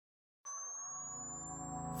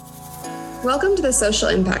Welcome to the Social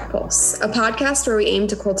Impact Pulse, a podcast where we aim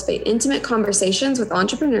to cultivate intimate conversations with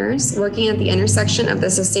entrepreneurs working at the intersection of the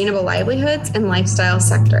sustainable livelihoods and lifestyle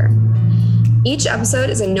sector. Each episode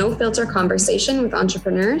is a no-filter conversation with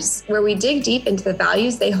entrepreneurs where we dig deep into the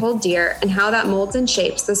values they hold dear and how that molds and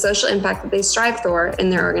shapes the social impact that they strive for in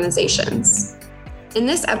their organizations. In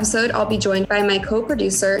this episode, I'll be joined by my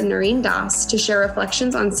co-producer, Noreen Das, to share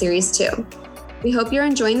reflections on Series 2. We hope you're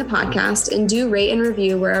enjoying the podcast and do rate and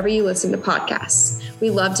review wherever you listen to podcasts. We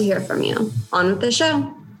love to hear from you. On with the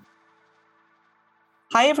show.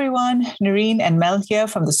 Hi, everyone. Noreen and Mel here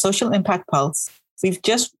from the Social Impact Pulse. We've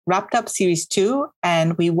just wrapped up Series 2,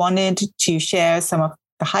 and we wanted to share some of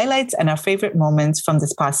the highlights and our favorite moments from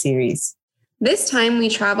this past series. This time, we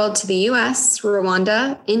traveled to the US,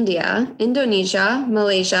 Rwanda, India, Indonesia,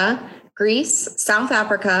 Malaysia, Greece, South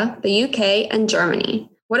Africa, the UK, and Germany.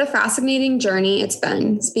 What a fascinating journey it's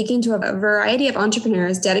been, speaking to a variety of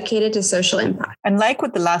entrepreneurs dedicated to social impact. And like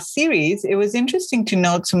with the last series, it was interesting to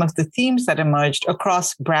note some of the themes that emerged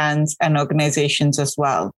across brands and organizations as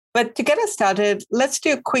well. But to get us started, let's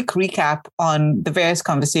do a quick recap on the various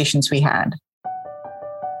conversations we had.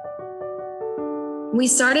 We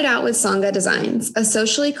started out with Songa Designs, a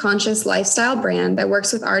socially conscious lifestyle brand that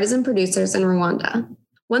works with artisan producers in Rwanda.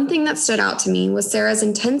 One thing that stood out to me was Sarah's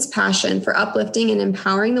intense passion for uplifting and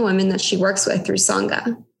empowering the women that she works with through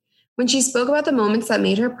Songa. When she spoke about the moments that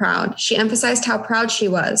made her proud, she emphasized how proud she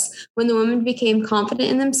was when the women became confident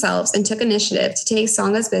in themselves and took initiative to take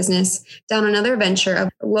Songa's business down another venture of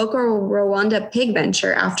local Rwanda pig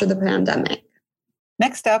venture after the pandemic.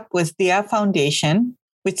 Next up was Dia Foundation,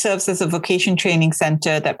 which serves as a vocation training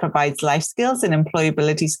center that provides life skills and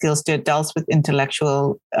employability skills to adults with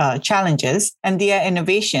intellectual challenges, and Dia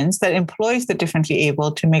Innovations that employs the differently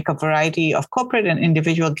able to make a variety of corporate and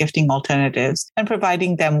individual gifting alternatives and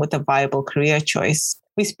providing them with a viable career choice.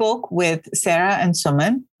 We spoke with Sarah and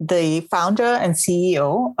Suman, the founder and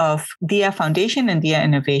CEO of Dia Foundation and Dia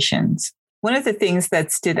Innovations. One of the things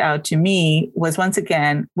that stood out to me was, once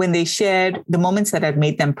again, when they shared the moments that had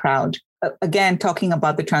made them proud. Again, talking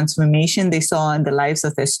about the transformation they saw in the lives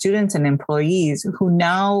of their students and employees who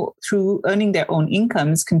now, through earning their own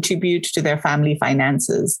incomes, contribute to their family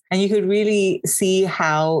finances. And you could really see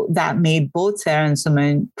how that made both Sarah and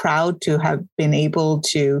Suman proud to have been able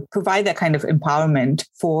to provide that kind of empowerment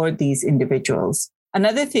for these individuals.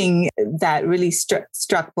 Another thing that really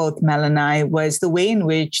struck both Mel and I was the way in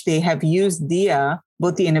which they have used Dia,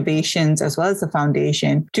 both the innovations as well as the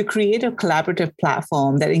foundation, to create a collaborative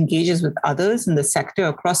platform that engages with others in the sector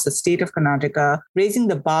across the state of Karnataka, raising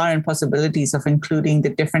the bar and possibilities of including the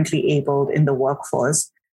differently abled in the workforce.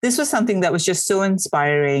 This was something that was just so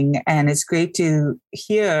inspiring, and it's great to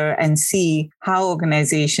hear and see how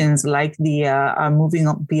organizations like Dia are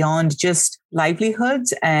moving beyond just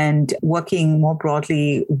livelihoods and working more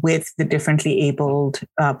broadly with the differently abled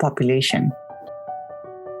population.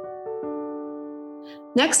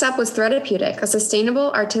 Next up was Threadapeutic, a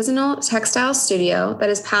sustainable artisanal textile studio that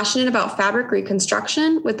is passionate about fabric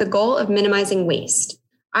reconstruction with the goal of minimizing waste.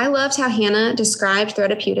 I loved how Hannah described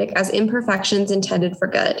Threadapeutic as imperfections intended for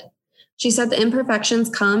good. She said the imperfections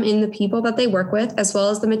come in the people that they work with as well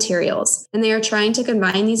as the materials, and they are trying to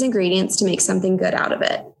combine these ingredients to make something good out of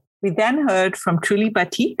it. We then heard from Truly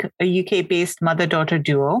Batik, a UK-based mother-daughter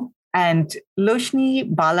duo, and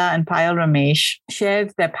Loshni, Bala, and Payal Ramesh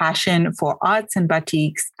shared their passion for arts and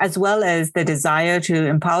batiks, as well as the desire to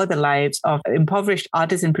empower the lives of impoverished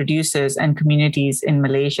artisan producers and communities in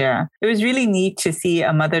Malaysia. It was really neat to see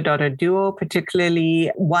a mother-daughter duo, particularly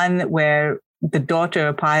one where the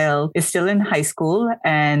daughter, Payal, is still in high school,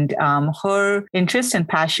 and her interest and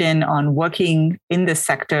passion on working in this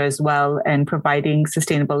sector as well and providing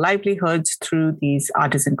sustainable livelihoods through these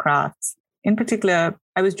artisan crafts. In particular,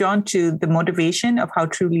 I was drawn to the motivation of how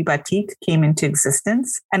Truly Batik came into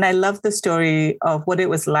existence. And I love the story of what it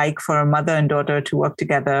was like for a mother and daughter to work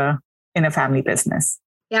together in a family business.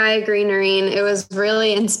 Yeah, I agree, Noreen. It was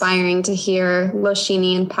really inspiring to hear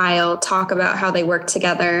Loshini and Payal talk about how they work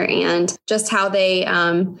together and just how they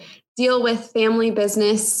deal with family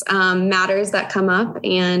business matters that come up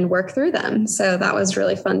and work through them. So that was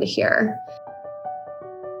really fun to hear.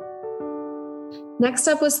 Next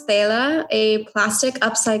up was Thela, a plastic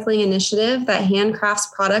upcycling initiative that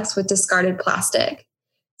handcrafts products with discarded plastic.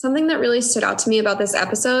 Something that really stood out to me about this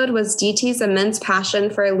episode was DT's immense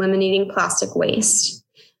passion for eliminating plastic waste.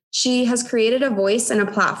 She has created a voice and a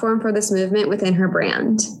platform for this movement within her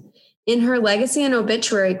brand. In her legacy and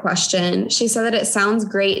obituary question, she said that it sounds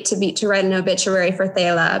great to write an obituary for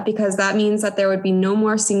Thela because that means that there would be no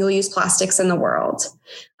more single-use plastics in the world.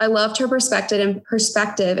 I loved her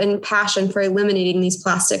perspective and passion for eliminating these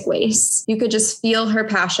plastic wastes. You could just feel her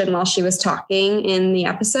passion while she was talking in the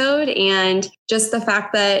episode. And just the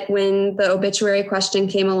fact that when the obituary question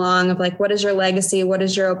came along of like, what is your legacy? What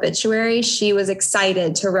is your obituary? She was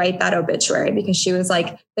excited to write that obituary because she was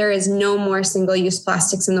like, there is no more single-use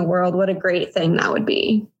plastics in the world. What a great thing that would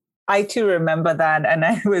be. I too remember that. And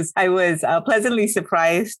I was pleasantly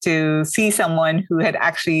surprised to see someone who had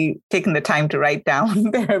actually taken the time to write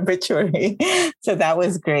down their obituary. So that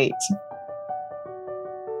was great.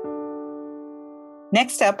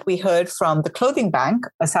 Next up, we heard from The Clothing Bank,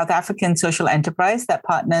 a South African social enterprise that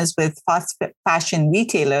partners with fast fashion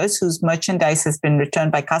retailers whose merchandise has been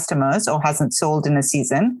returned by customers or hasn't sold in a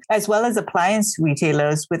season, as well as appliance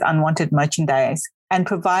retailers with unwanted merchandise, and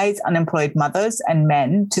provides unemployed mothers and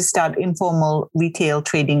men to start informal retail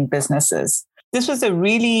trading businesses. This was a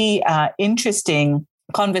really interesting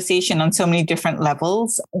conversation on so many different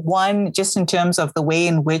levels. One, just in terms of the way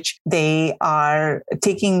in which they are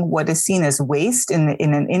taking what is seen as waste in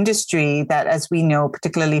an industry that, as we know,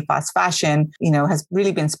 particularly fast fashion, has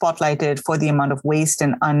really been spotlighted for the amount of waste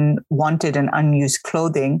and unwanted and unused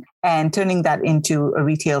clothing, and turning that into a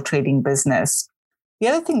retail trading business. The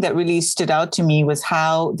other thing that really stood out to me was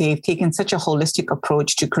how they've taken such a holistic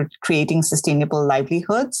approach to creating sustainable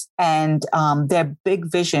livelihoods, and their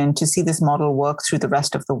big vision to see this model work through the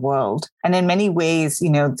rest of the world. And in many ways,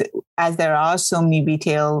 as there are so many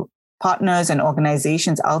retail partners and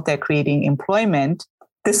organizations out there creating employment,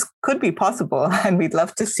 this could be possible. And we'd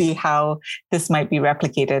love to see how this might be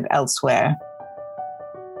replicated elsewhere.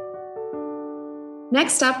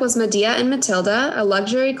 Next up was Medea and Matilda, a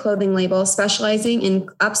luxury clothing label specializing in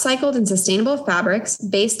upcycled and sustainable fabrics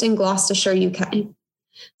based in Gloucestershire, UK.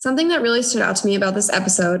 Something that really stood out to me about this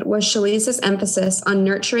episode was Shalice's emphasis on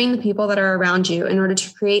nurturing the people that are around you in order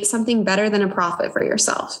to create something better than a profit for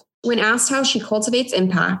yourself. When asked how she cultivates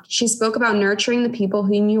impact, she spoke about nurturing the people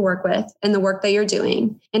whom you work with and the work that you're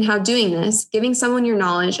doing, and how doing this, giving someone your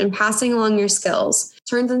knowledge and passing along your skills,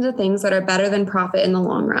 turns into things that are better than profit in the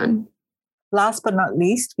long run. Last but not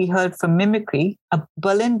least, we heard from Mimicry, a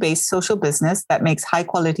Berlin-based social business that makes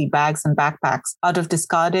high-quality bags and backpacks out of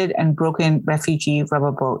discarded and broken refugee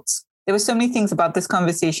rubber boats. There were so many things about this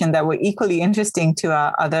conversation that were equally interesting to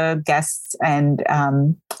our other guests and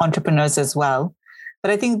entrepreneurs as well.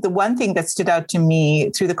 But I think the one thing that stood out to me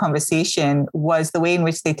through the conversation was the way in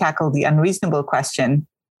which they tackled the unreasonable question.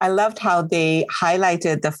 I loved how they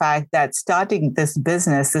highlighted the fact that starting this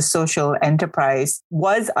business, this social enterprise,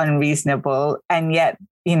 was unreasonable, and yet,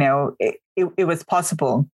 it was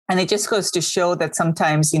possible. And it just goes to show that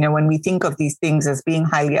sometimes, when we think of these things as being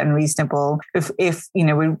highly unreasonable, if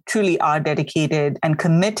we truly are dedicated and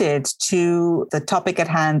committed to the topic at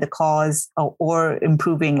hand, the cause, or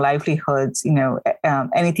improving livelihoods,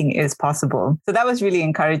 anything is possible. So that was really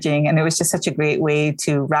encouraging. And it was just such a great way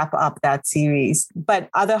to wrap up that series. But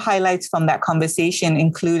other highlights from that conversation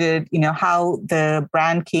included, how the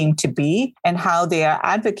brand came to be and how they are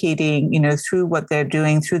advocating, through what they're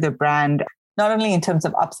doing through the brand, not only in terms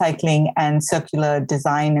of upcycling and circular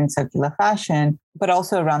design and circular fashion, but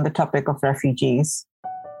also around the topic of refugees.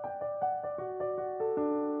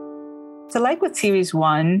 So like with Series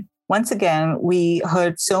 1, once again, we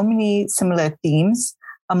heard so many similar themes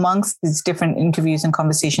amongst these different interviews and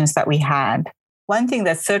conversations that we had. One thing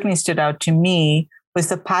that certainly stood out to me was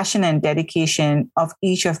the passion and dedication of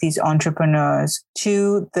each of these entrepreneurs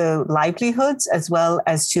to the livelihoods as well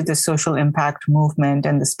as to the social impact movement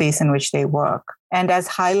and the space in which they work. And as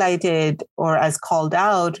highlighted or as called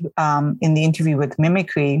out in the interview with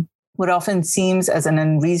Mimicry, what often seems as an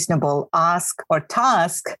unreasonable ask or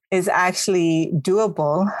task is actually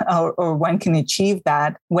doable, or one can achieve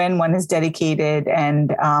that when one is dedicated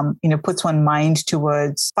and puts one's mind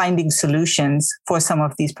towards finding solutions for some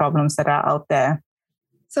of these problems that are out there.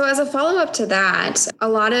 So as a follow-up to that, a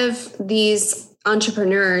lot of these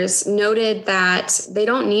entrepreneurs noted that they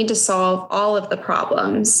don't need to solve all of the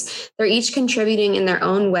problems. They're each contributing in their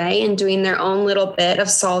own way and doing their own little bit of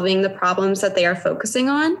solving the problems that they are focusing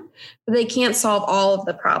on, but they can't solve all of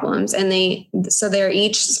the problems. And they're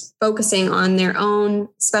each focusing on their own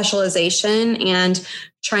specialization and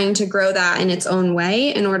trying to grow that in its own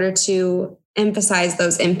way in order to emphasize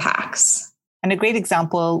those impacts. And a great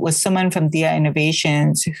example was someone from Dia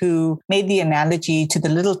Innovations who made the analogy to the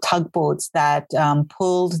little tugboats that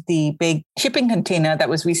pulled the big shipping container that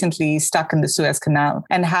was recently stuck in the Suez Canal,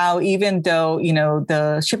 and how even though,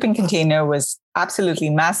 the shipping container was absolutely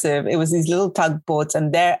massive. It was these little tugboats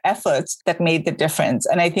and their efforts that made the difference.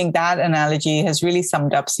 And I think that analogy has really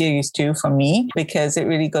summed up Series 2 for me, because it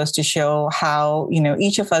really goes to show how,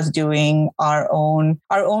 each of us doing our own,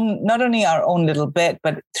 not only our own little bit,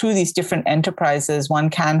 but through these different enterprises, one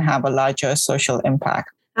can have a larger social impact.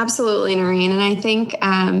 Absolutely, Noreen. And I think,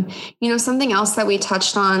 something else that we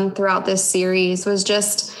touched on throughout this series was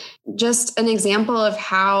just an example of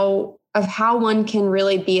how one can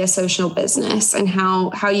really be a social business, and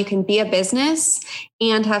how you can be a business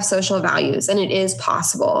and have social values. And it is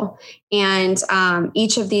possible. And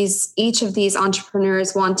each of these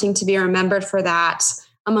entrepreneurs wanting to be remembered for that,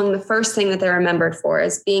 among the first thing that they're remembered for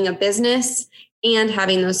is being a business and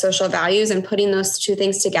having those social values and putting those two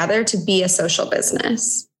things together to be a social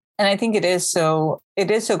business. And I think it is so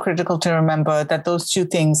critical to remember that those two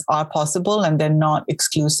things are possible and they're not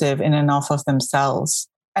exclusive in and of themselves.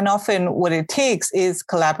 And often what it takes is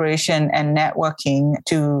collaboration and networking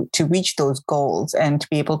to reach those goals and to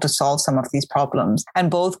be able to solve some of these problems. And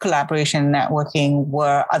both collaboration and networking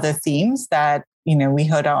were other themes that we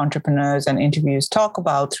heard our entrepreneurs and interviews talk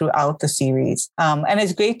about throughout the series. And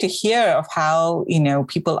it's great to hear of how,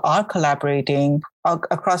 people are collaborating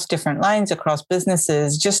across different lines, across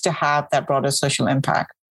businesses, just to have that broader social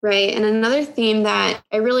impact. Right. And another theme that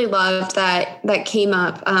I really loved that came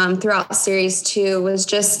up throughout Series 2 was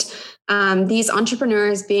just these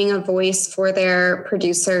entrepreneurs being a voice for their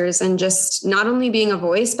producers, and just not only being a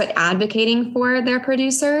voice, but advocating for their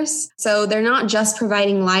producers. So they're not just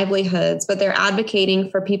providing livelihoods, but they're advocating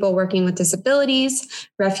for people working with disabilities,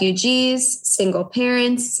 refugees, single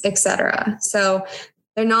parents, etc. So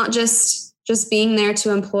they're not just being there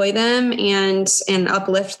to employ them and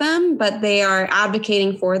uplift them, but they are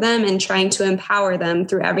advocating for them and trying to empower them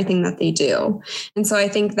through everything that they do. And so I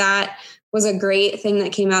think that was a great thing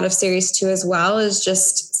that came out of Series 2 as well, is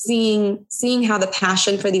just seeing how the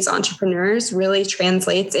passion for these entrepreneurs really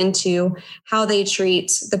translates into how they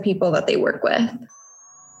treat the people that they work with.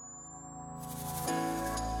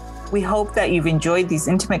 We hope that you've enjoyed these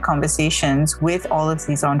intimate conversations with all of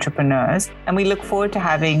these entrepreneurs, and we look forward to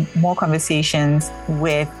having more conversations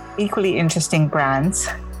with equally interesting brands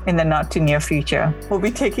in the not too near future. We'll be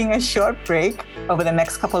taking a short break over the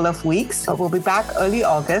next couple of weeks, but we'll be back early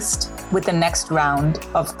August with the next round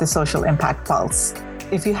of the Social Impact Pulse.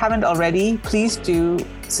 If you haven't already, please do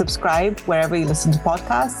subscribe wherever you listen to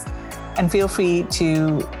podcasts, and feel free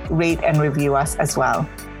to rate and review us as well.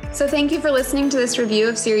 So thank you for listening to this review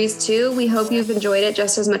of Series 2. We hope you've enjoyed it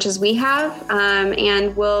just as much as we have,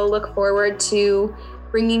 and we'll look forward to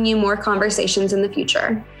bringing you more conversations in the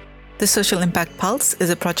future. The Social Impact Pulse is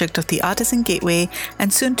a project of the Artisan Gateway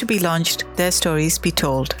and soon to be launched Their Stories Be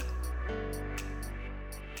Told.